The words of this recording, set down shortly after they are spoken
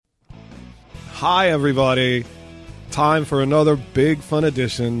Hi, everybody. Time for another big fun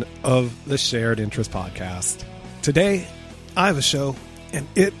edition of the Shared Interest Podcast. Today, I have a show, and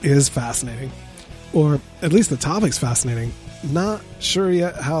it is fascinating. Or at least the topic's fascinating. Not sure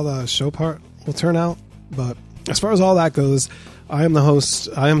yet how the show part will turn out, but as far as all that goes, I am the host.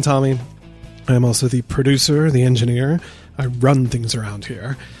 I am Tommy. I am also the producer, the engineer. I run things around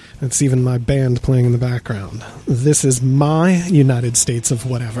here. It's even my band playing in the background. This is my United States of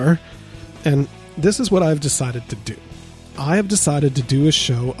whatever, and this is what I've decided to do. I have decided to do a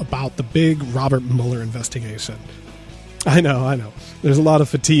show about the big Robert Mueller investigation. I know. There's a lot of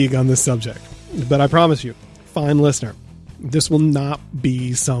fatigue on this subject, but I promise you, fine listener, this will not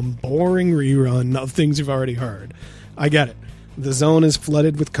be some boring rerun of things you've already heard. I get it. The Zone is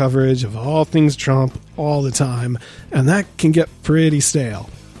flooded with coverage of all things Trump all the time, and that can get pretty stale.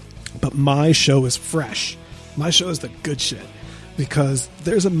 But my show is fresh. My show is the good shit, because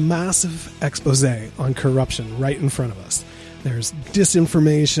there's a massive expose on corruption right in front of us. There's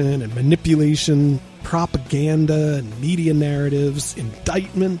disinformation and manipulation, propaganda and media narratives,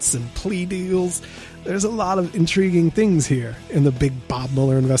 indictments and plea deals. There's a lot of intriguing things here in the big Bob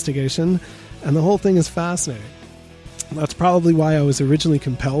Mueller investigation, and the whole thing is fascinating. That's probably why I was originally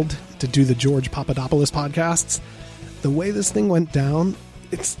compelled to do the George Papadopoulos podcasts. The way this thing went down,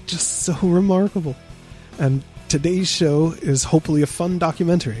 it's just so remarkable. And today's show is hopefully a fun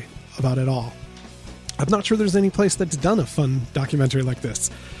documentary about it all. I'm not sure there's any place that's done a fun documentary like this.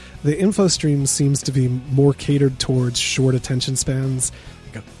 The info stream seems to be more catered towards short attention spans,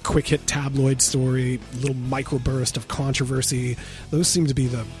 like a quick hit tabloid story, little microburst of controversy. Those seem to be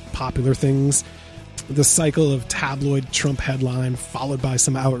the popular things. The cycle of tabloid Trump headline, followed by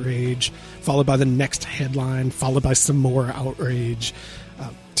some outrage, followed by the next headline, followed by some more outrage.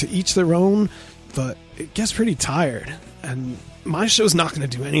 To each their own, but it gets pretty tired, and my show's not going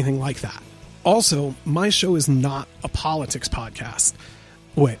to do anything like that. Also, my show is not a politics podcast.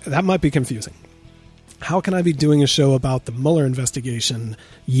 Wait, that might be confusing. How can I be doing a show about the Mueller investigation,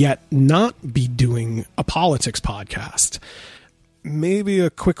 yet not be doing a politics podcast? Maybe a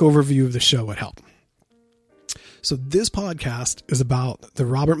quick overview of the show would help. So this podcast is about the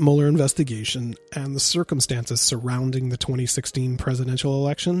Robert Mueller investigation and the circumstances surrounding the 2016 presidential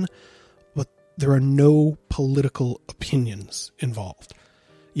election, but there are no political opinions involved.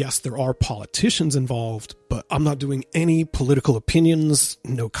 Yes, there are politicians involved, but I'm not doing any political opinions,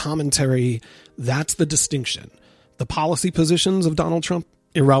 no commentary. That's the distinction. The policy positions of Donald Trump,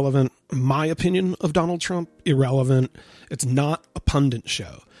 irrelevant. My opinion of Donald Trump, irrelevant. It's not a pundit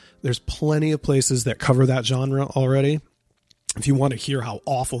show. There's plenty of places that cover that genre already. If you want to hear how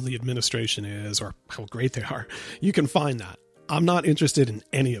awful the administration is or how great they are, you can find that. I'm not interested in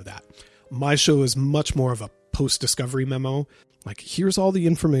any of that. My show is much more of a post-discovery memo. Like, here's all the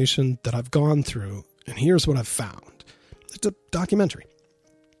information that I've gone through, and here's what I've found. It's a documentary.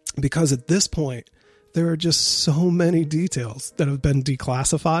 Because at this point, there are just so many details that have been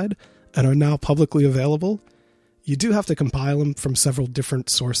declassified and are now publicly available. You do have to compile them from several different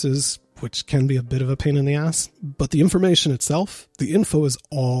sources, which can be a bit of a pain in the ass, but the information itself, the info is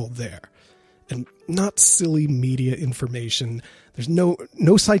all there. And not silly media information. There's no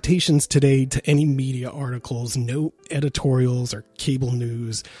citations today to any media articles, no editorials or cable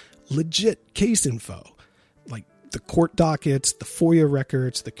news. Legit case info, like the court dockets, the FOIA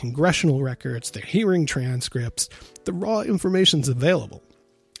records, the congressional records, the hearing transcripts. The raw information's available.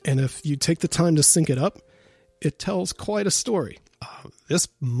 And if you take the time to sync it up, it tells quite a story. This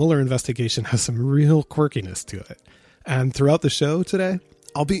Mueller investigation has some real quirkiness to it. And throughout the show today,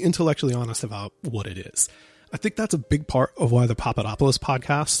 I'll be intellectually honest about what it is. I think that's a big part of why the Papadopoulos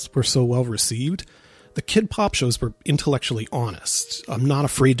podcasts were so well received. The Kid Pop shows were intellectually honest. I'm not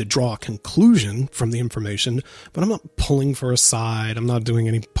afraid to draw a conclusion from the information, but I'm not pulling for a side. I'm not doing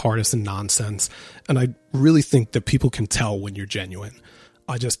any partisan nonsense. And I really think that people can tell when you're genuine.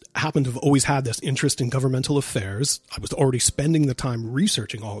 I just happen to have always had this interest in governmental affairs. I was already spending the time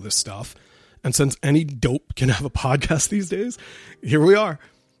researching all of this stuff. And since any dope can have a podcast these days, here we are.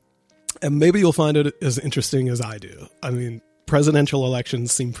 And maybe you'll find it as interesting as I do. I mean, presidential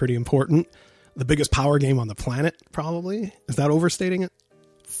elections seem pretty important. The biggest power game on the planet, probably. Is that overstating it?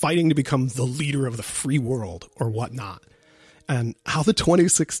 Fighting to become the leader of the free world or whatnot. And how the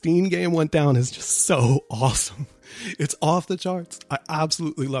 2016 game went down is just so awesome. It's off the charts. I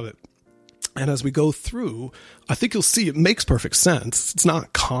absolutely love it. And as we go through, I think you'll see it makes perfect sense. It's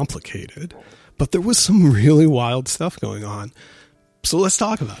not complicated, but there was some really wild stuff going on. So let's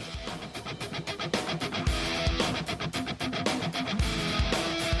talk about it.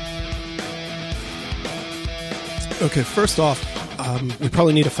 Okay, first off, we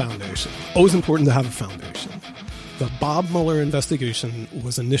probably need a foundation. Always important to have a foundation. The Bob Mueller investigation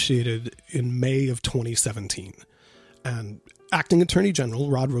was initiated in May of 2017, and Acting Attorney General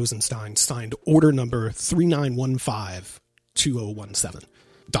Rod Rosenstein signed order number 3915-2017.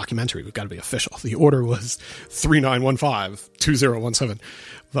 Documentary, we've got to be official. The order was 3915-2017.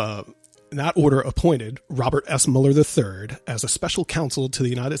 That order appointed Robert S. Mueller III as a special counsel to the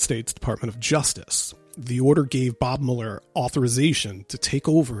United States Department of Justice. The order gave Bob Mueller authorization to take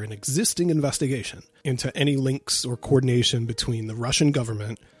over an existing investigation into any links or coordination between the Russian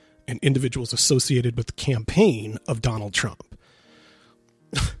government and individuals associated with the campaign of Donald Trump.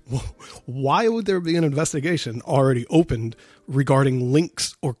 Why would there be an investigation already opened regarding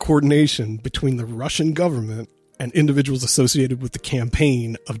links or coordination between the Russian government and individuals associated with the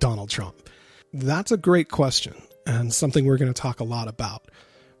campaign of Donald Trump? That's a great question, and something we're going to talk a lot about.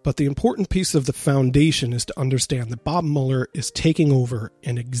 But the important piece of the foundation is to understand that Bob Mueller is taking over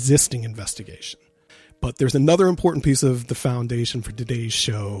an existing investigation. But there's another important piece of the foundation for today's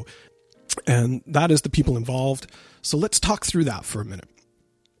show, and that is the people involved. So let's talk through that for a minute.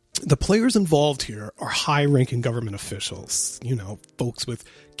 The players involved here are high-ranking government officials, folks with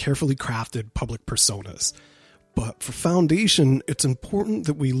carefully crafted public personas. But for foundation, it's important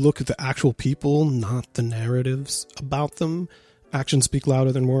that we look at the actual people, not the narratives about them. Actions speak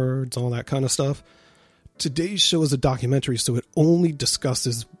louder than words, all that kind of stuff. Today's show is a documentary, so it only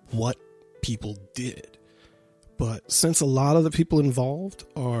discusses what people did. But since a lot of the people involved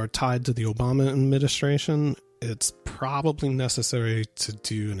are tied to the Obama administration, it's probably necessary to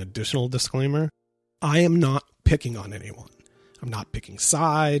do an additional disclaimer. I am not picking on anyone. I'm not picking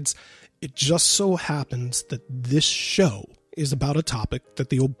sides. It just so happens that this show is about a topic that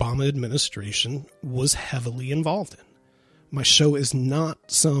the Obama administration was heavily involved in. My show is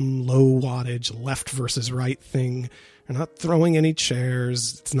not some low wattage left versus right thing. We're not throwing any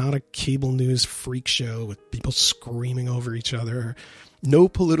chairs. It's not a cable news freak show with people screaming over each other. No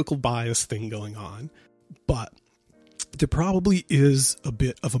political bias thing going on. But there probably is a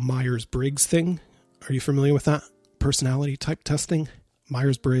bit of a Myers-Briggs thing. Are you familiar with that? Personality type testing?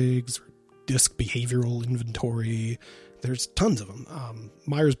 Myers-Briggs, DISC behavioral inventory. There's tons of them.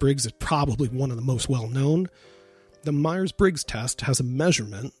 Myers-Briggs is probably one of the most well-known. The Myers-Briggs test has a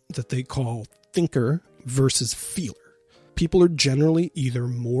measurement that they call thinker versus feeler. People are generally either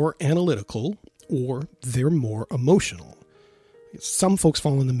more analytical or they're more emotional. Some folks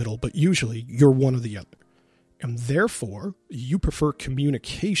fall in the middle, but usually you're one or the other. And therefore, you prefer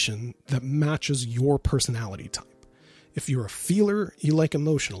communication that matches your personality type. If you're a feeler, you like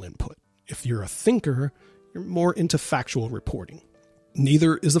emotional input. If you're a thinker, you're more into factual reporting.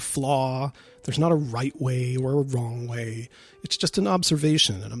 Neither is a flaw. There's not a right way or a wrong way. It's just an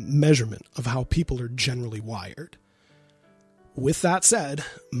observation and a measurement of how people are generally wired. With that said,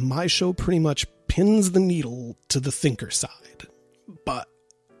 my show pretty much pins the needle to the thinker side. But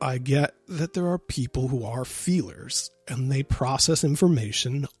I get that there are people who are feelers and they process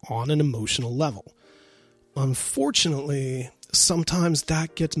information on an emotional level. Unfortunately, sometimes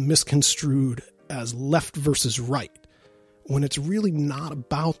that gets misconstrued as left versus right, when it's really not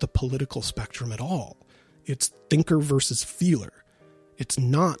about the political spectrum at all. It's thinker versus feeler. It's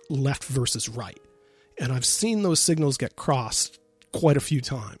not left versus right. And I've seen those signals get crossed quite a few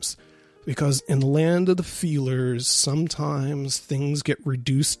times, because in the land of the feelers, sometimes things get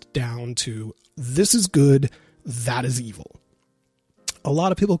reduced down to this is good, that is evil. A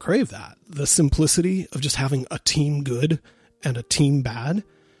lot of people crave that, the simplicity of just having a team good and a team bad.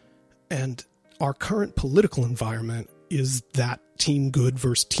 And our current political environment is that team good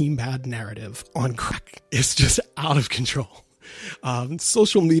versus team bad narrative on crack. It's just out of control.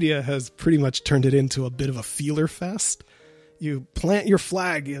 Social media has pretty much turned it into a bit of a feeler fest. You plant your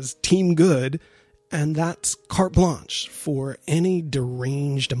flag as team good, and that's carte blanche for any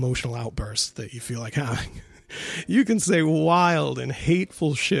deranged emotional outbursts that you feel like having. You can say wild and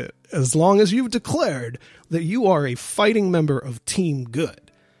hateful shit as long as you've declared that you are a fighting member of Team Good.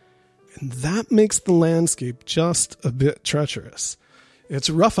 And that makes the landscape just a bit treacherous. It's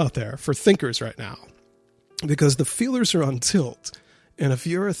rough out there for thinkers right now, because the feelers are on tilt. And if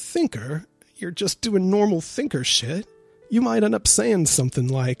you're a thinker, you're just doing normal thinker shit, you might end up saying something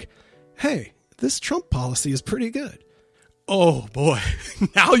like, hey, this Trump policy is pretty good. Oh boy,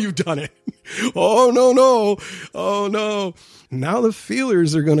 now you've done it. Oh no. Now the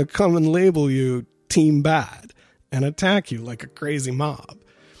feelers are going to come and label you team bad and attack you like a crazy mob.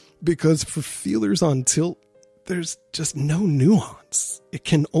 Because for feelers on tilt, there's just no nuance. It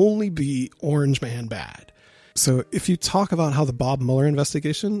can only be orange man bad. So if you talk about how the Bob Mueller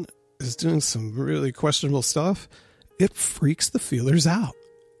investigation is doing some really questionable stuff, it freaks the feelers out.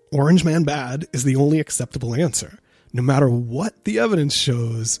 Orange man bad is the only acceptable answer. No matter what the evidence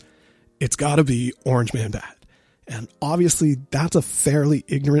shows, it's got to be orange man bad. And obviously, that's a fairly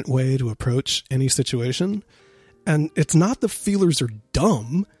ignorant way to approach any situation. And it's not the feelers are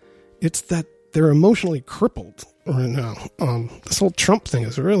dumb. It's that they're emotionally crippled right now. This whole Trump thing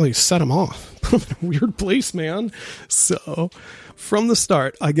has really set them off. Put them in a weird place, man. So from the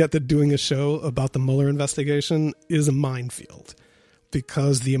start, I get that doing a show about the Mueller investigation is a minefield,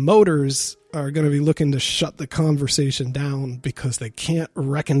 because the emoters are going to be looking to shut the conversation down because they can't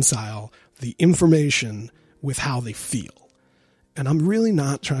reconcile the information with how they feel. And I'm really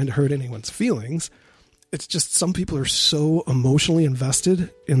not trying to hurt anyone's feelings. It's just some people are so emotionally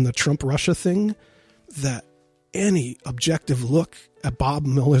invested in the Trump-Russia thing that any objective look at Bob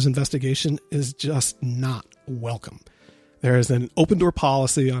Mueller's investigation is just not welcome. There is an open-door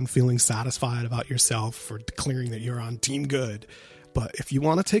policy on feeling satisfied about yourself for declaring that you're on Team Good. But if you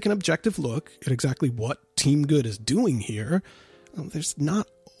want to take an objective look at exactly what Team Good is doing here, there's not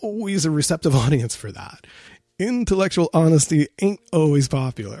always a receptive audience for that. Intellectual honesty ain't always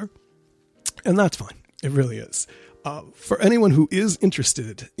popular. And that's fine. It really is. For anyone who is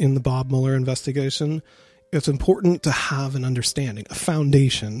interested in the Bob Mueller investigation, it's important to have an understanding, a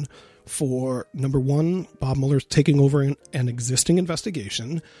foundation for, number one, Bob Mueller's taking over an existing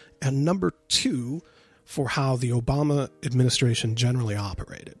investigation, and number two, for how the Obama administration generally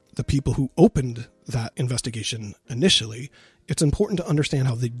operated. The people who opened that investigation initially, it's important to understand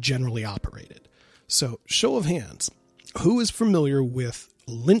how they generally operated. So, show of hands, who is familiar with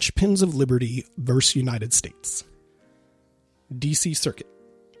Linchpins of Liberty versus United States? DC Circuit.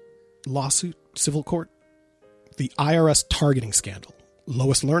 Lawsuit, civil court. The IRS targeting scandal.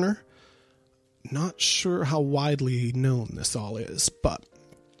 Lois Lerner. Not sure how widely known this all is, but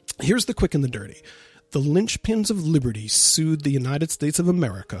here's the quick and the dirty. The Linchpins of Liberty sued the United States of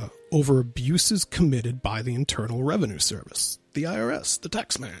America over abuses committed by the Internal Revenue Service, the IRS, the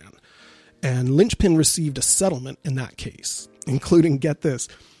tax man. And Linchpin received a settlement in that case, including, get this,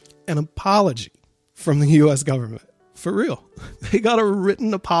 an apology from the U.S. government. For real. They got a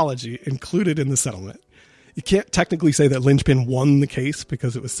written apology included in the settlement. You can't technically say that Linchpin won the case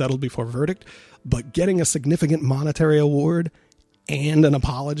because it was settled before verdict, but getting a significant monetary award and an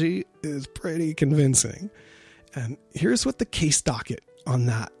apology is pretty convincing. And here's what the case docket on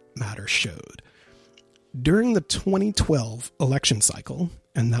that matter showed. During the 2012 election cycle,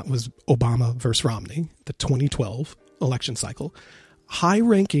 and that was Obama versus Romney, the 2012 election cycle,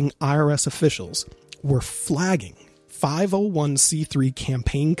 high-ranking IRS officials were flagging 501c3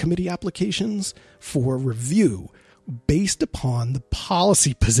 campaign committee applications for review based upon the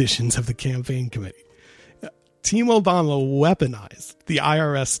policy positions of the campaign committee. Team Obama weaponized the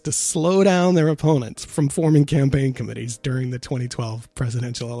IRS to slow down their opponents from forming campaign committees during the 2012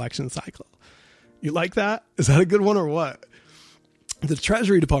 presidential election cycle. You like that? Is that a good one or what? The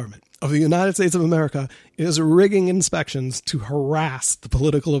Treasury Department of the United States of America is rigging inspections to harass the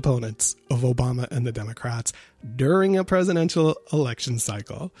political opponents of Obama and the Democrats during a presidential election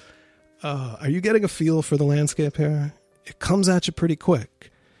cycle. Are you getting a feel for the landscape here? It comes at you pretty quick.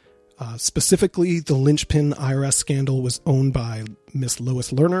 Specifically, the Linchpin IRS scandal was owned by Miss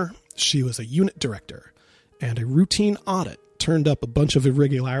Lois Lerner. She was a unit director, and a routine audit turned up a bunch of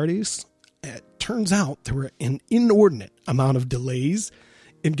irregularities. It turns out there were an inordinate amount of delays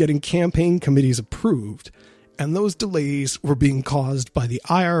in getting campaign committees approved, and those delays were being caused by the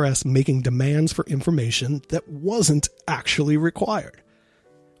IRS making demands for information that wasn't actually required.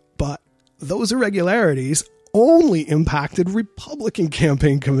 But those irregularities only impacted Republican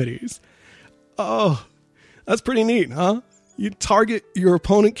campaign committees. Oh, that's pretty neat, huh? You target your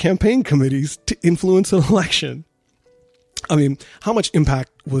opponent campaign committees to influence an election. I mean, how much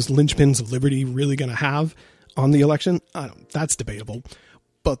impact was Linchpins of Liberty really going to have on the election? That's debatable.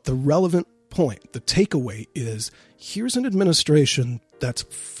 But the relevant point, the takeaway is, here's an administration that's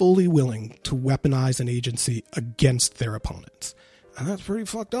fully willing to weaponize an agency against their opponents. And that's pretty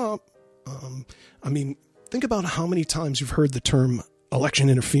fucked up. Think about how many times you've heard the term election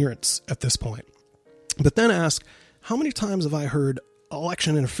interference at this point. But then ask, how many times have I heard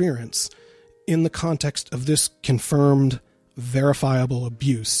election interference in the context of this confirmed, verifiable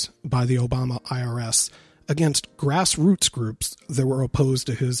abuse by the Obama IRS against grassroots groups that were opposed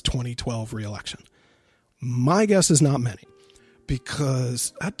to his 2012 reelection? My guess is not many,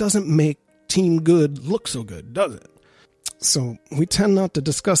 because that doesn't make Team Good look so good, does it? So we tend not to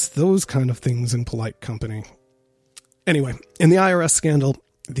discuss those kind of things in polite company. Anyway, in the IRS scandal,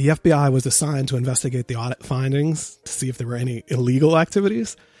 the FBI was assigned to investigate the audit findings to see if there were any illegal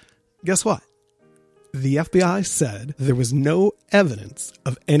activities. Guess what? the FBI said there was no evidence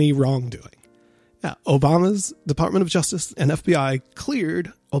of any wrongdoing. Yeah, Obama's Department of Justice and FBI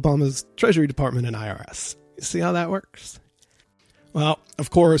cleared Obama's Treasury Department and IRS. You see how that works? Well,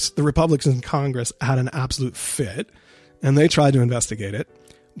 of course, the Republicans in Congress had an absolute fit, and they tried to investigate it.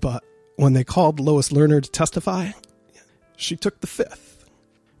 But when they called Lois Lerner to testify, she took the fifth.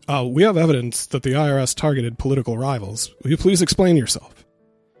 We have evidence that the IRS targeted political rivals. Will you please explain yourself?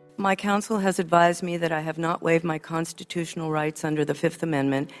 My counsel has advised me that I have not waived my constitutional rights under the Fifth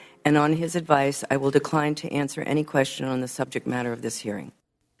Amendment, and on his advice, I will decline to answer any question on the subject matter of this hearing.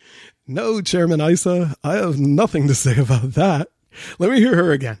 No, Chairman Issa, I have nothing to say about that. Let me hear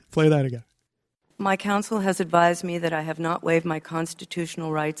her again. Play that again. My counsel has advised me that I have not waived my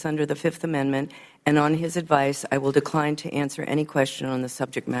constitutional rights under the Fifth Amendment, and on his advice, I will decline to answer any question on the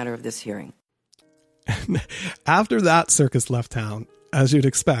subject matter of this hearing. After that circus left town, as you'd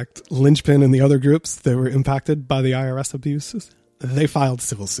expect, Linchpin and the other groups that were impacted by the IRS abuses, they filed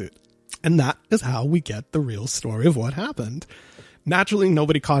civil suit. And that is how we get the real story of what happened. Naturally,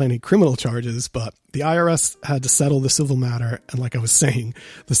 nobody caught any criminal charges, but the IRS had to settle the civil matter. And like I was saying,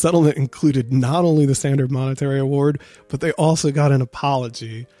 the settlement included not only the standard monetary award, but they also got an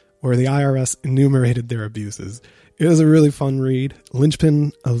apology where the IRS enumerated their abuses. It was a really fun read.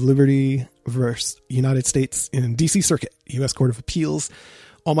 Linchpin of Liberty versus United States in DC Circuit, U.S. Court of Appeals.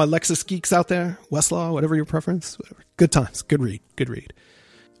 All my Lexis geeks out there, Westlaw, whatever your preference, whatever. Good times. Good read. Good read.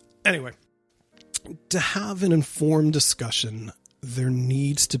 Anyway, to have an informed discussion, there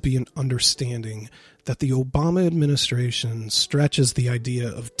needs to be an understanding that the Obama administration stretches the idea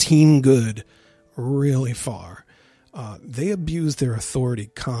of team good really far. They abuse their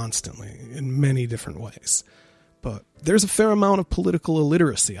authority constantly in many different ways. But there's a fair amount of political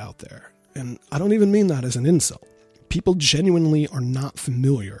illiteracy out there. And I don't even mean that as an insult. People genuinely are not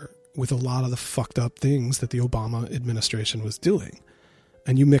familiar with a lot of the fucked up things that the Obama administration was doing.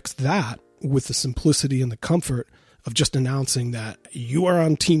 And you mix that with the simplicity and the comfort of just announcing that you are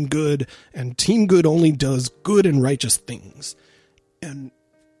on Team Good and Team Good only does good and righteous things. And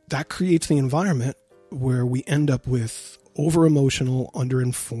that creates the environment where we end up with over-emotional,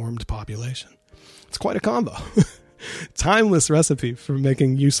 under-informed population. It's quite a combo. Timeless recipe for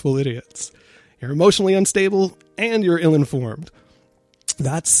making useful idiots. You're emotionally unstable and you're ill-informed.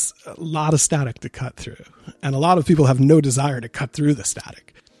 That's a lot of static to cut through. And a lot of people have no desire to cut through the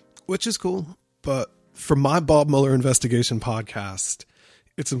static, which is cool. But for my Bob Mueller investigation podcast,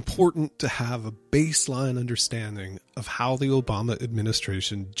 it's important to have a baseline understanding of how the Obama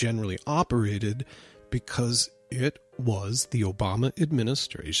administration generally operated, because it was the Obama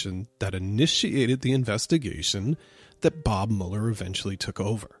administration that initiated the investigation that Bob Mueller eventually took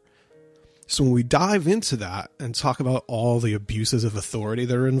over. So when we dive into that and talk about all the abuses of authority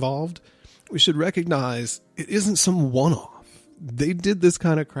that are involved, we should recognize it isn't some one-off. They did this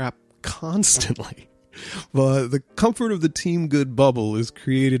kind of crap constantly. But the comfort of the Team Good bubble is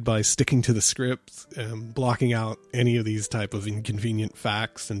created by sticking to the script and blocking out any of these type of inconvenient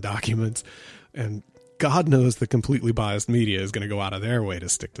facts and documents. And God knows the completely biased media is going to go out of their way to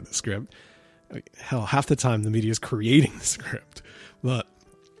stick to the script. I mean, hell, half the time the media is creating the script. But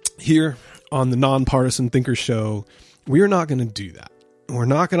here on the Nonpartisan Thinker Show, we are not going to do that. We're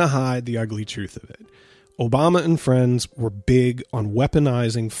not going to hide the ugly truth of it. Obama and friends were big on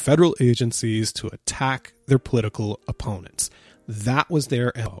weaponizing federal agencies to attack their political opponents. That was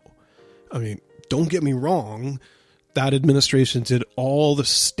their MO. I mean, don't get me wrong. That administration did all the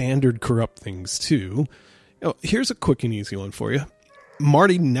standard corrupt things too. You know, here's a quick and easy one for you.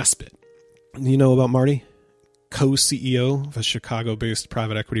 Marty Nesbitt. You know about Marty? Co-CEO of a Chicago-based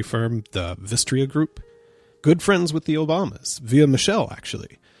private equity firm, the Vistria Group. Good friends with the Obamas, via Michelle,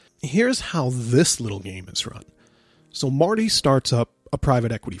 actually. Here's how this little game is run. So Marty starts up a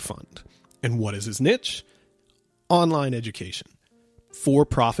private equity fund. And what is his niche? Online education.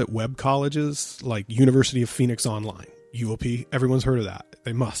 For-profit web colleges like University of Phoenix Online, UOP, everyone's heard of that.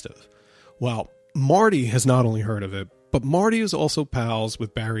 They must have. Well, Marty has not only heard of it, but Marty is also pals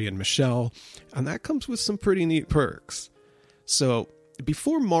with Barry and Michelle, and that comes with some pretty neat perks. So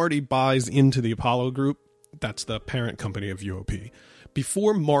before Marty buys into the Apollo Group, that's the parent company of UOP,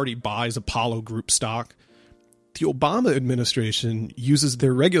 before Marty buys Apollo Group stock, the Obama administration uses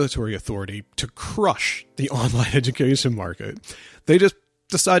their regulatory authority to crush the online education market. They just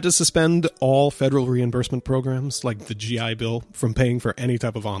decide to suspend all federal reimbursement programs like the GI Bill from paying for any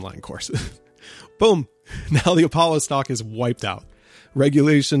type of online courses. Boom. Now the Apollo stock is wiped out.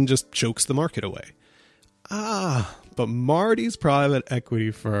 Regulation just chokes the market away. But Marty's private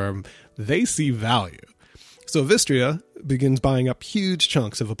equity firm, they see value. So Vistria begins buying up huge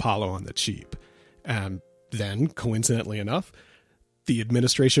chunks of Apollo on the cheap. And then, coincidentally enough, the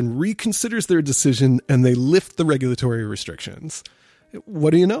administration reconsiders their decision and they lift the regulatory restrictions.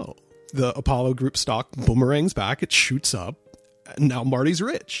 What do you know? The Apollo Group stock boomerangs back, it shoots up, and now Marty's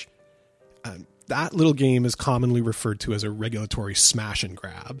rich. And that little game is commonly referred to as a regulatory smash and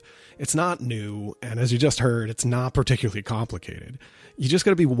grab. It's not new, and as you just heard, it's not particularly complicated. You just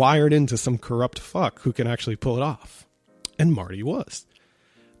got to be wired into some corrupt fuck who can actually pull it off. And Marty was.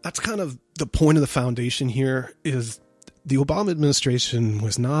 That's kind of the point of the foundation here, is the Obama administration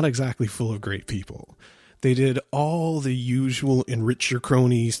was not exactly full of great people. They did all the usual enrich your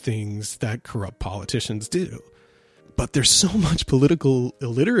cronies things that corrupt politicians do. But there's so much political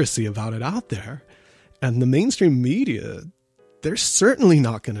illiteracy about it out there. And the mainstream media, they're certainly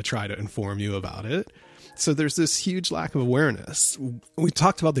not going to try to inform you about it. So there's this huge lack of awareness. We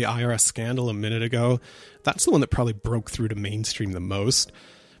talked about the IRS scandal a minute ago. That's the one that probably broke through to mainstream the most.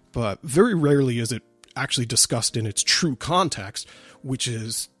 But very rarely is it actually discussed in its true context, which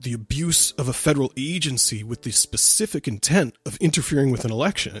is the abuse of a federal agency with the specific intent of interfering with an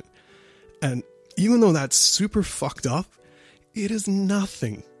election. And even though that's super fucked up, it is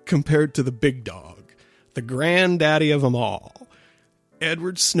nothing compared to the big dog, the granddaddy of them all,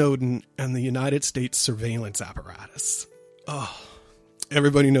 Edward Snowden and the United States surveillance apparatus. Oh,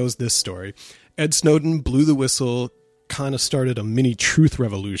 everybody knows this story. Ed Snowden blew the whistle, kind of started a mini truth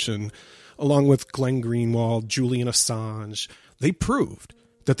revolution, along with Glenn Greenwald, Julian Assange. They proved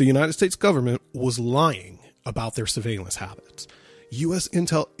that the United States government was lying about their surveillance habits. U.S.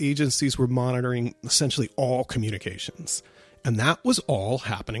 intel agencies were monitoring essentially all communications. And that was all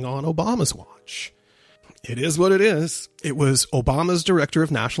happening on Obama's watch. It is what it is. It was Obama's Director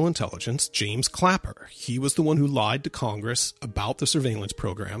of National Intelligence, James Clapper. He was the one who lied to Congress about the surveillance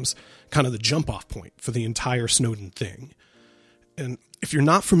programs, kind of the jump-off point for the entire Snowden thing. And if you're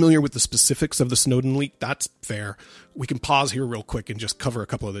not familiar with the specifics of the Snowden leak, that's fair. We can pause here real quick and just cover a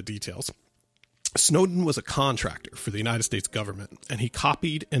couple of the details. Snowden was a contractor for the United States government, and he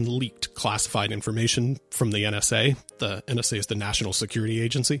copied and leaked classified information from the NSA. The NSA is the National Security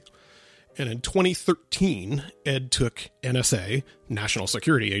Agency. And in 2013, Ed took NSA, National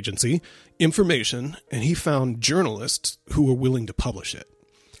Security Agency, information, and he found journalists who were willing to publish it.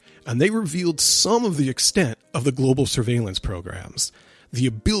 And they revealed some of the extent of the global surveillance programs, the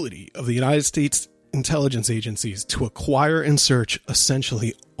ability of the United States intelligence agencies to acquire and search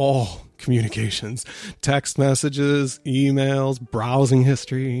essentially all communications, text messages, emails, browsing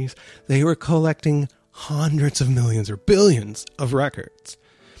histories. They were collecting hundreds of millions or billions of records.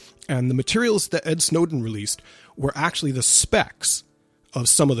 And the materials that Ed Snowden released were actually the specs of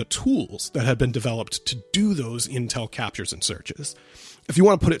some of the tools that had been developed to do those intel captures and searches. If you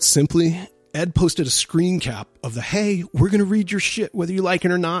want to put it simply, Ed posted a screen cap of the, hey, we're going to read your shit whether you like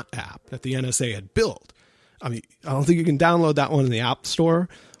it or not app that the NSA had built. I mean, I don't think you can download that one in the App Store,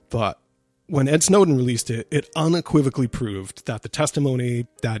 but when Ed Snowden released it, it unequivocally proved that the testimony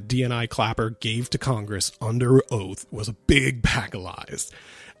that DNI Clapper gave to Congress under oath was a big bag of lies.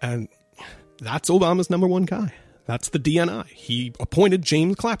 And that's Obama's number one guy. That's the DNI. He appointed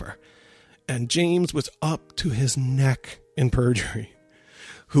James Clapper. And James was up to his neck in perjury.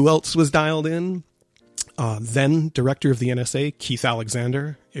 Who else was dialed in? Then director of the NSA, Keith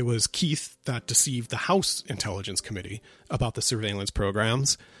Alexander. It was Keith that deceived the House Intelligence Committee about the surveillance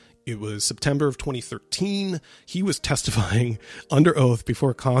programs. It was September of 2013. He was testifying under oath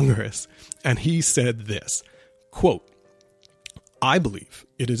before Congress. And he said this, quote, I believe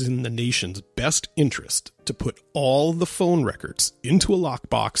it is in the nation's best interest to put all the phone records into a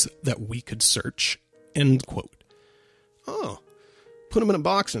lockbox that we could search, end quote. Oh, put them in a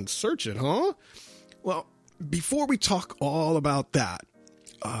box and search it, huh? Well, before we talk all about that,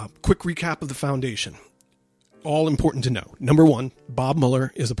 quick recap of the foundation. All important to know. Number one, Bob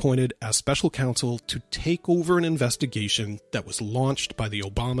Mueller is appointed as special counsel to take over an investigation that was launched by the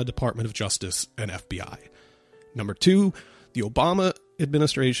Obama Department of Justice and FBI. Number two, the Obama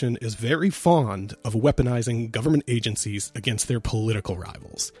administration is very fond of weaponizing government agencies against their political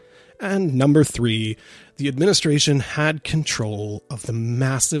rivals. And number three, the administration had control of the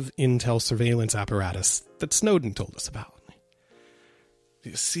massive intel surveillance apparatus that Snowden told us about. Do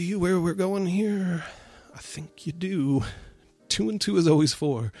you see where we're going here? I think you do. 2 and 2 is always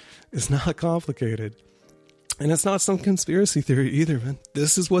 4. It's not complicated. And it's not some conspiracy theory either, man.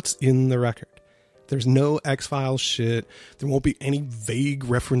 This is what's in the record. There's no X-Files shit. There won't be any vague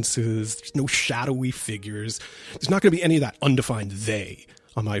references. There's no shadowy figures. There's not going to be any of that undefined they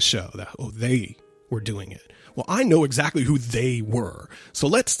on my show. That, oh, they were doing it. Well, I know exactly who they were. So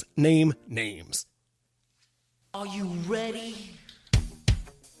let's name names. Are you ready?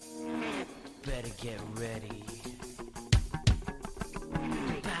 better get ready.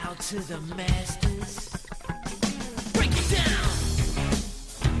 Bow to the masters. Break it down.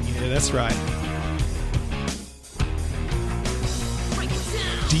 Yeah, that's right. Break it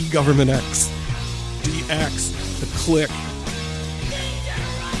down. D-Government X. DX. The Click.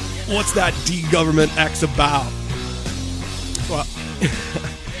 What's that D-Government X about? Well,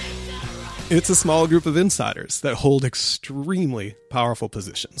 it's a small group of insiders that hold extremely powerful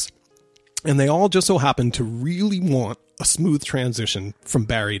positions. And they all just so happen to really want a smooth transition from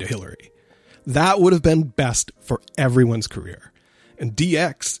Barry to Hillary. That would have been best for everyone's career. And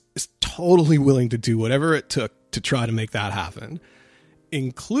DX is totally willing to do whatever it took to try to make that happen,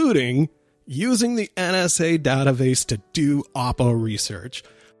 including using the NSA database to do Oppo research.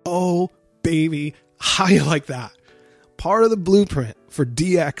 Oh, baby, how you like that? Part of the blueprint for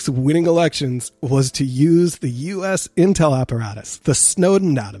DX winning elections was to use the U.S. intel apparatus, the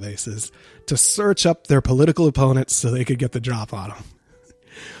Snowden databases, to search up their political opponents so they could get the drop on them.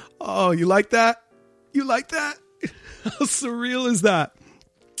 Oh, you like that? You like that? How surreal is that?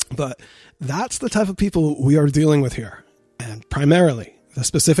 But that's the type of people we are dealing with here. And primarily, the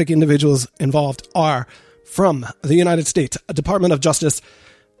specific individuals involved are from the United States Department of Justice,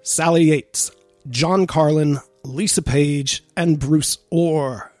 Sally Yates, John Carlin, Lisa Page, and Bruce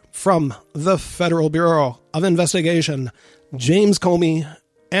Orr. From the Federal Bureau of Investigation, James Comey,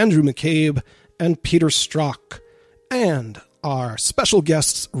 Andrew McCabe, and Peter Strzok. And our special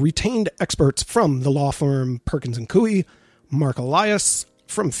guests, retained experts from the law firm Perkins & Coie, Mark Elias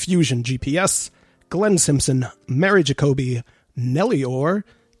from Fusion GPS, Glenn Simpson, Mary Jacoby, Nellie Orr,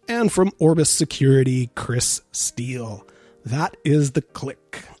 and from Orbis Security, Chris Steele. That is the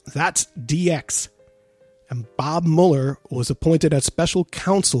Click. That's DX. And Bob Mueller was appointed as special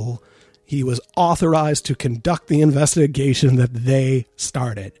counsel. He was authorized to conduct the investigation that they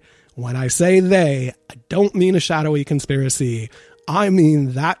started. When I say they, I don't mean a shadowy conspiracy. I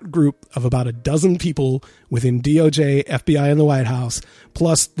mean that group of about a dozen people within DOJ, FBI, and the White House,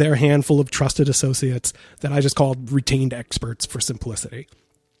 plus their handful of trusted associates that I just called retained experts for simplicity.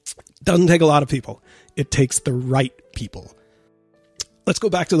 Doesn't take a lot of people. It takes the right people. Let's go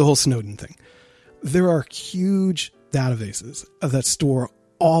back to the whole Snowden thing. There are huge databases that store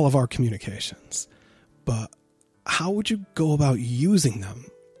all of our communications. But how would you go about using them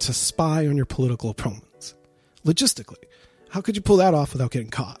to spy on your political opponents? Logistically, how could you pull that off without getting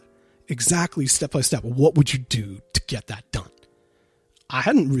caught? Exactly, step by step, what would you do to get that done? I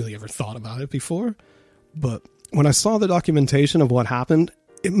hadn't really ever thought about it before, but when I saw the documentation of what happened,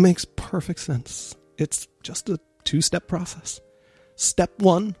 it makes perfect sense. It's just a two-step process. Step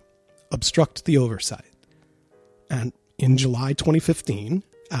one, obstruct the oversight. And in July 2015,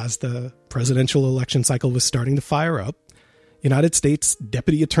 as the presidential election cycle was starting to fire up, United States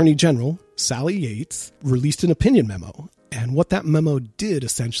Deputy Attorney General Sally Yates released an opinion memo. And what that memo did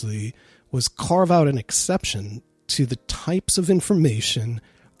essentially was carve out an exception to the types of information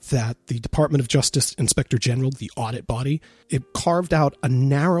that the Department of Justice Inspector General, the audit body, it carved out a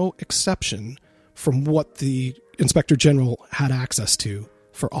narrow exception from what the Inspector General had access to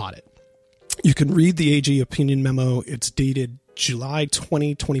for audit. You can read the AG opinion memo. It's dated July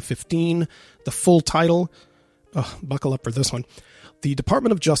 20, 2015. The full title, buckle up for this one. The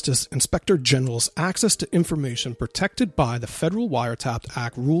Department of Justice Inspector General's access to information protected by the Federal Wiretap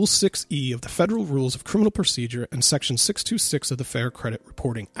Act, Rule 6E of the Federal Rules of Criminal Procedure and Section 626 of the Fair Credit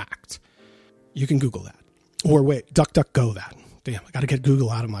Reporting Act. You can Google that. Or wait, DuckDuckGo that. Damn, I got to get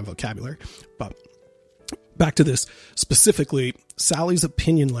Google out of my vocabulary. But back to this. Specifically, Sally's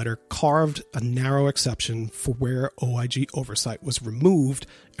opinion letter carved a narrow exception for where OIG oversight was removed,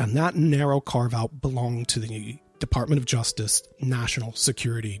 and that narrow carve-out belonged to the Department of Justice National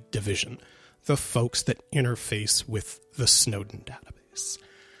Security Division, the folks that interface with the Snowden database.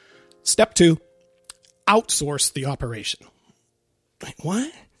 Step 2, outsource the operation. Wait,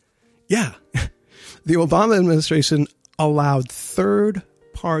 what? Yeah. The Obama administration allowed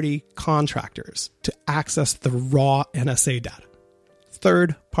third-party contractors to access the raw NSA data.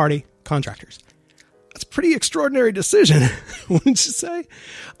 Third-party contractors. That's a pretty extraordinary decision, wouldn't you say?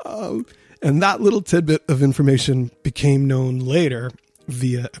 And that little tidbit of information became known later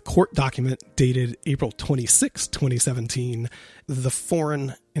via a court document dated April 26, 2017. The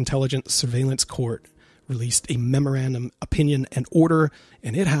Foreign Intelligence Surveillance Court released a memorandum, opinion, and order,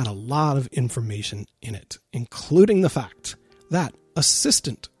 and it had a lot of information in it, including the fact that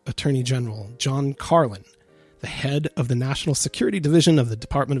Assistant Attorney General John Carlin, the head of the National Security Division of the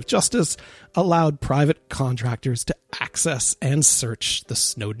Department of Justice, allowed private contractors to access and search the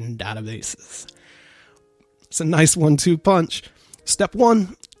Snowden databases. It's a nice 1-2 punch. Step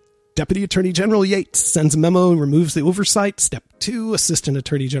 1, Deputy Attorney General Yates sends a memo and removes the oversight. Step 2, Assistant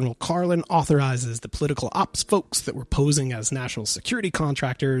Attorney General Carlin authorizes the political ops folks that were posing as national security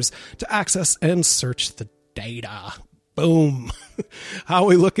contractors to access and search the data. Boom. How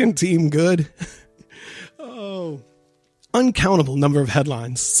we looking, team good? Oh. Uncountable number of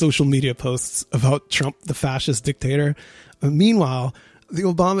headlines, social media posts about Trump, the fascist dictator. Meanwhile, the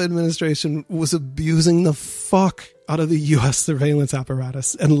Obama administration was abusing the fuck out of the U.S. surveillance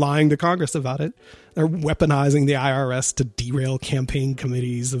apparatus and lying to Congress about it. They're weaponizing the IRS to derail campaign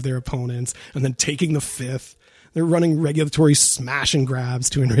committees of their opponents and then taking the fifth. They're running regulatory smash and grabs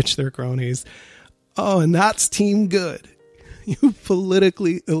to enrich their cronies. Oh, and that's team good. You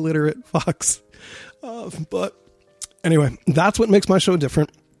politically illiterate fucks. But anyway, that's what makes my show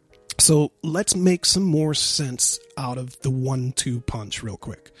different. So let's make some more sense out of the 1-2 punch real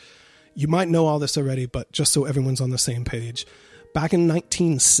quick. You might know all this already, but just so everyone's on the same page. Back in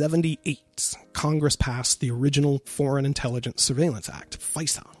 1978, Congress passed the original Foreign Intelligence Surveillance Act,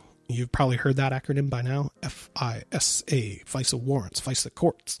 FISA. You've probably heard that acronym by now. FISA, FISA warrants, FISA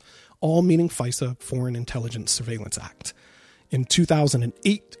courts, all meaning FISA, Foreign Intelligence Surveillance Act. In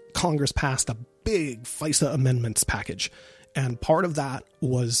 2008, Congress passed a big FISA amendments package, and part of that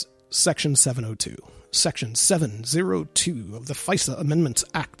was Section 702. Section 702 of the FISA Amendments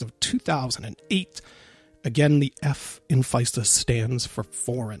Act of 2008. Again, the F in FISA stands for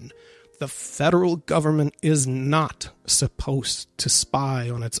foreign. The federal government is not supposed to spy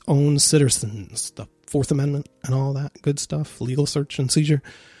on its own citizens. The Fourth Amendment and all that good stuff, legal search and seizure.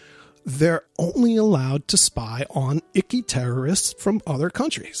 They're only allowed to spy on icky terrorists from other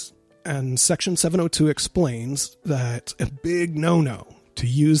countries. And Section 702 explains that a big no-no to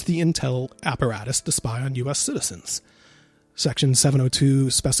use the intel apparatus to spy on U.S. citizens. Section 702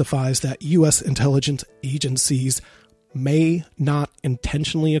 specifies that U.S. intelligence agencies may not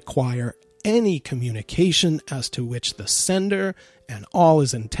intentionally acquire any communication as to which the sender and all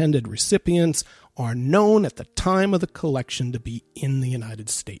his intended recipients are known at the time of the collection to be in the United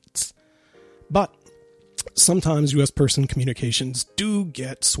States. But sometimes U.S. person communications do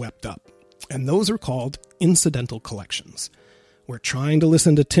get swept up, and those are called incidental collections. We're trying to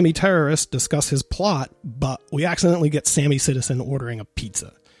listen to Timmy Terrorist discuss his plot, but we accidentally get Sammy Citizen ordering a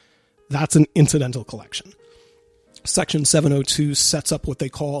pizza. That's an incidental collection. Section 702 sets up what they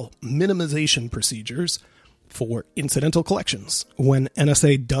call minimization procedures for incidental collections. When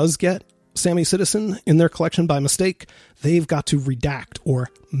NSA does get Sammy Citizen in their collection by mistake, they've got to redact or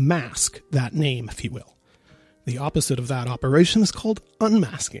mask that name, if you will. The opposite of that operation is called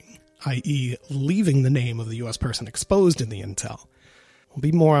unmasking, i.e. leaving the name of the U.S. person exposed in the intel. There'll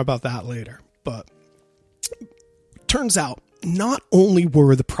be more about that later, but turns out not only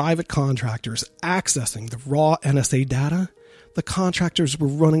were the private contractors accessing the raw NSA data, the contractors were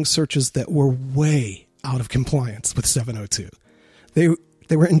running searches that were way out of compliance with 702.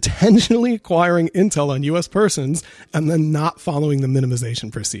 They were intentionally acquiring intel on U.S. persons and then not following the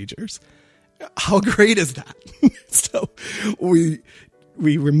minimization procedures. How great is that? So we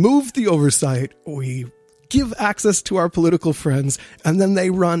remove the oversight, we give access to our political friends, and then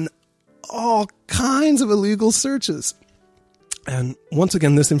they run all kinds of illegal searches. And once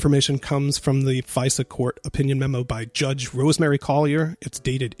again, this information comes from the FISA court opinion memo by Judge Rosemary Collier. It's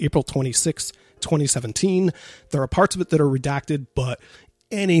dated April 26, 2017. There are parts of it that are redacted, but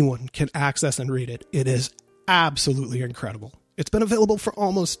anyone can access and read it. It is absolutely incredible. It's been available for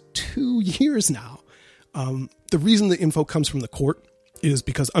almost 2 years now. The reason the info comes from the court is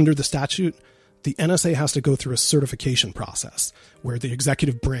because under the statute, the NSA has to go through a certification process where the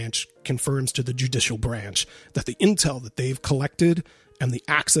executive branch confirms to the judicial branch that the intel that they've collected and the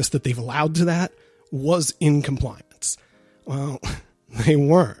access that they've allowed to that was in compliance. Well, they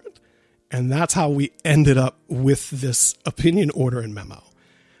weren't. And that's how we ended up with this opinion order and memo.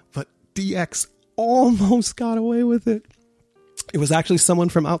 But DX almost got away with it. It was actually someone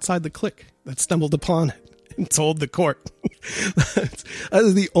from outside the clique that stumbled upon it and told the court. That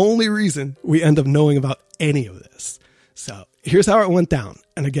is the only reason we end up knowing about any of this. So here's how it went down.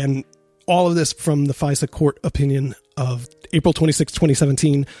 And again, all of this from the FISA court opinion of April 26,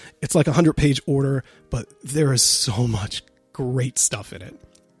 2017. It's like a 100-page order, but there is so much great stuff in it.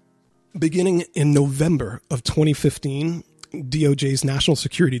 Beginning in November of 2015, DOJ's National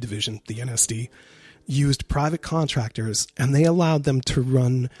Security Division, the NSD, used private contractors, and they allowed them to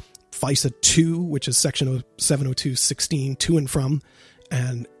run FISA 2, which is Section 702.16, to and from,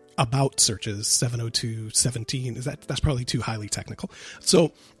 and about searches, 702.17. That's probably too highly technical.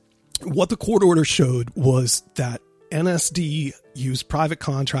 So what the court order showed was that NSD used private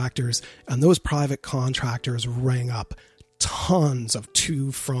contractors, and those private contractors rang up tons of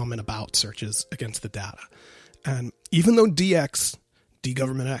to, from, and about searches against the data. And even though DX,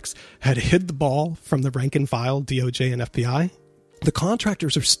 D-Government X, had hid the ball from the rank and file DOJ and FBI, the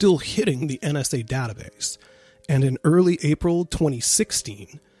contractors are still hitting the NSA database. And in early April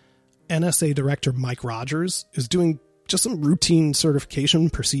 2016, NSA Director Mike Rogers is doing just some routine certification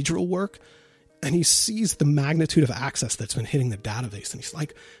procedural work, and he sees the magnitude of access that's been hitting the database, and he's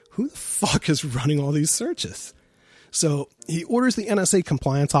like, who the fuck is running all these searches? So he orders the NSA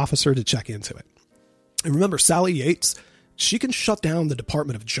compliance officer to check into it. And remember, Sally Yates, she can shut down the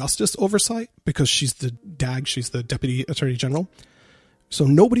Department of Justice oversight because she's the DAG, she's the Deputy Attorney General. So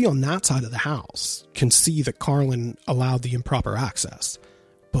nobody on that side of the house can see that Carlin allowed the improper access.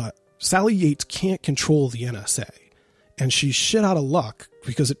 But Sally Yates can't control the NSA. And she's shit out of luck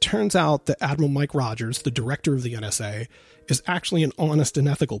because it turns out that Admiral Mike Rogers, the director of the NSA, is actually an honest and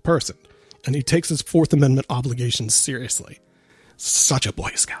ethical person. And he takes his Fourth Amendment obligations seriously. Such a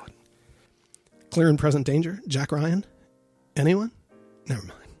Boy Scout. Clear and present danger? Jack Ryan? Anyone? Never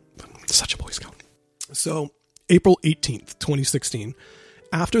mind. Such a Boy Scout. So, April 18th, 2016,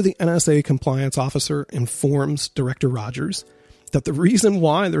 after the NSA compliance officer informs Director Rogers that the reason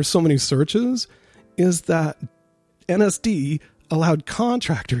why there's so many searches is that NSD allowed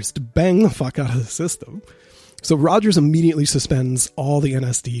contractors to bang the fuck out of the system. So Rogers immediately suspends all the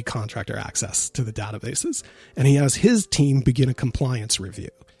NSD contractor access to the databases, and he has his team begin a compliance review.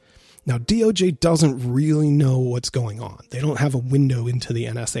 Now, DOJ doesn't really know what's going on. They don't have a window into the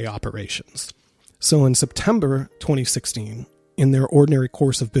NSA operations. So in September 2016, in their ordinary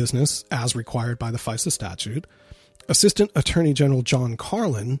course of business, as required by the FISA statute, Assistant Attorney General John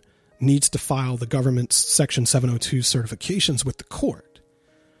Carlin needs to file the government's Section 702 certifications with the court.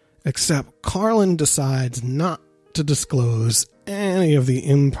 Except Carlin decides not to disclose any of the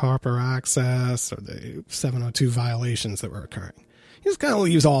improper access or the 702 violations that were occurring. He just kind of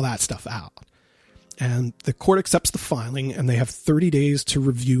leaves all that stuff out. And the court accepts the filing, and they have 30 days to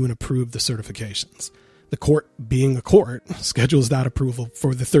review and approve the certifications. The court, being a court, schedules that approval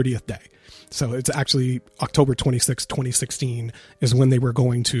for the 30th day. So it's actually October 26, 2016 is when they were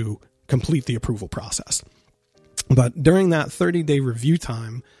going to complete the approval process. But during that 30-day review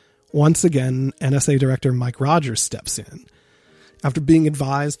time, once again, NSA Director Mike Rogers steps in. After being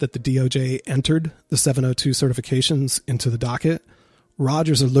advised that the DOJ entered the 702 certifications into the docket,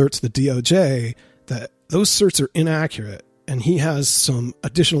 Rogers alerts the DOJ that those certs are inaccurate, and he has some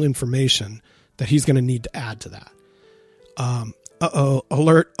additional information that he's going to need to add to that.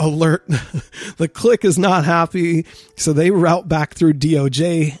 Alert. The clique is not happy, so they route back through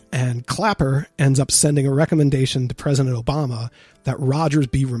DOJ, and Clapper ends up sending a recommendation to President Obama that Rogers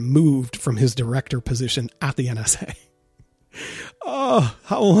be removed from his director position at the NSA. Oh,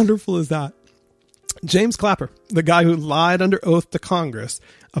 how wonderful is that? James Clapper, the guy who lied under oath to Congress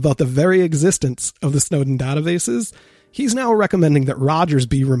about the very existence of the Snowden databases, he's now recommending that Rogers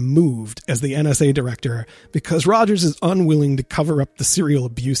be removed as the NSA director because Rogers is unwilling to cover up the serial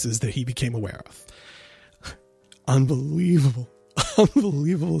abuses that he became aware of. Unbelievable.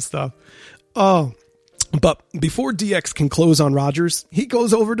 Unbelievable stuff. Oh, but before DX can close on Rogers, he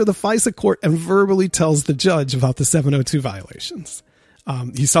goes over to the FISA court and verbally tells the judge about the 702 violations.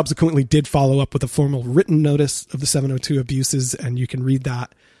 He subsequently did follow up with a formal written notice of the 702 abuses, and you can read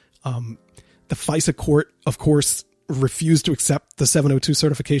that. The FISA court, of course, refused to accept the 702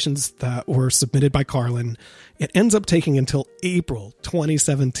 certifications that were submitted by Carlin. It ends up taking until April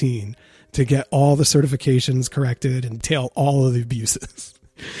 2017 to get all the certifications corrected and detail all of the abuses.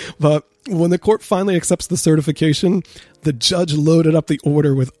 But when the court finally accepts the certification, the judge loaded up the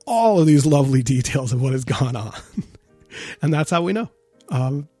order with all of these lovely details of what has gone on. And that's how we know.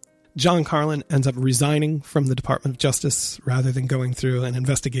 John Carlin ends up resigning from the Department of Justice rather than going through an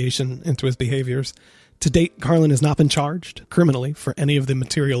investigation into his behaviors. To date, Carlin has not been charged criminally for any of the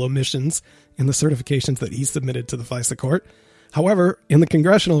material omissions in the certifications that he submitted to the FISA court. However, in the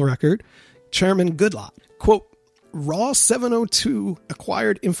congressional record, Chairman Goodlatte, quote, raw 702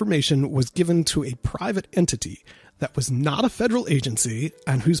 acquired information was given to a private entity that was not a federal agency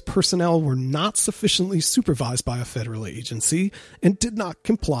and whose personnel were not sufficiently supervised by a federal agency and did not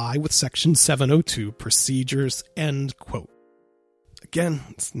comply with Section 702 procedures, end quote. Again,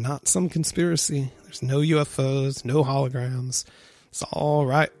 it's not some conspiracy. There's no UFOs, no holograms. It's all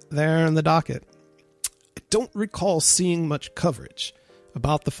right there in the docket. I don't recall seeing much coverage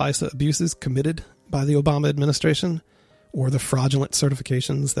about the FISA abuses committed by the Obama administration or the fraudulent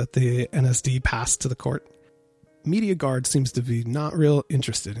certifications that the NSD passed to the court. Media Guard seems to be not real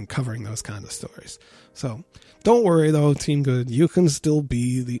interested in covering those kind of stories. So don't worry, though, Team Good. You can still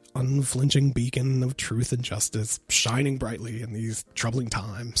be the unflinching beacon of truth and justice, shining brightly in these troubling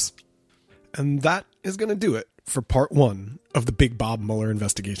times. And that is going to do it for part 1 of the Big Bob Mueller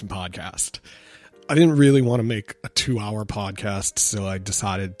Investigation Podcast. I didn't really want to make a 2-hour podcast, so I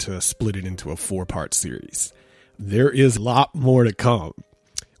decided to split it into a 4-part series. There is a lot more to come.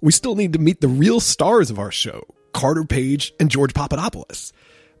 We still need to meet the real stars of our show, Carter Page and George Papadopoulos.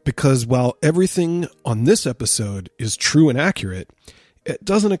 Because while everything on this episode is true and accurate, it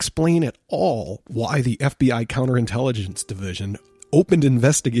doesn't explain at all why the FBI Counterintelligence Division opened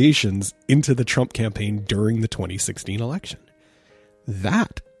investigations into the Trump campaign during the 2016 election.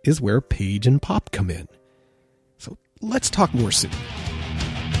 That is where Page and Pop come in. So let's talk more soon.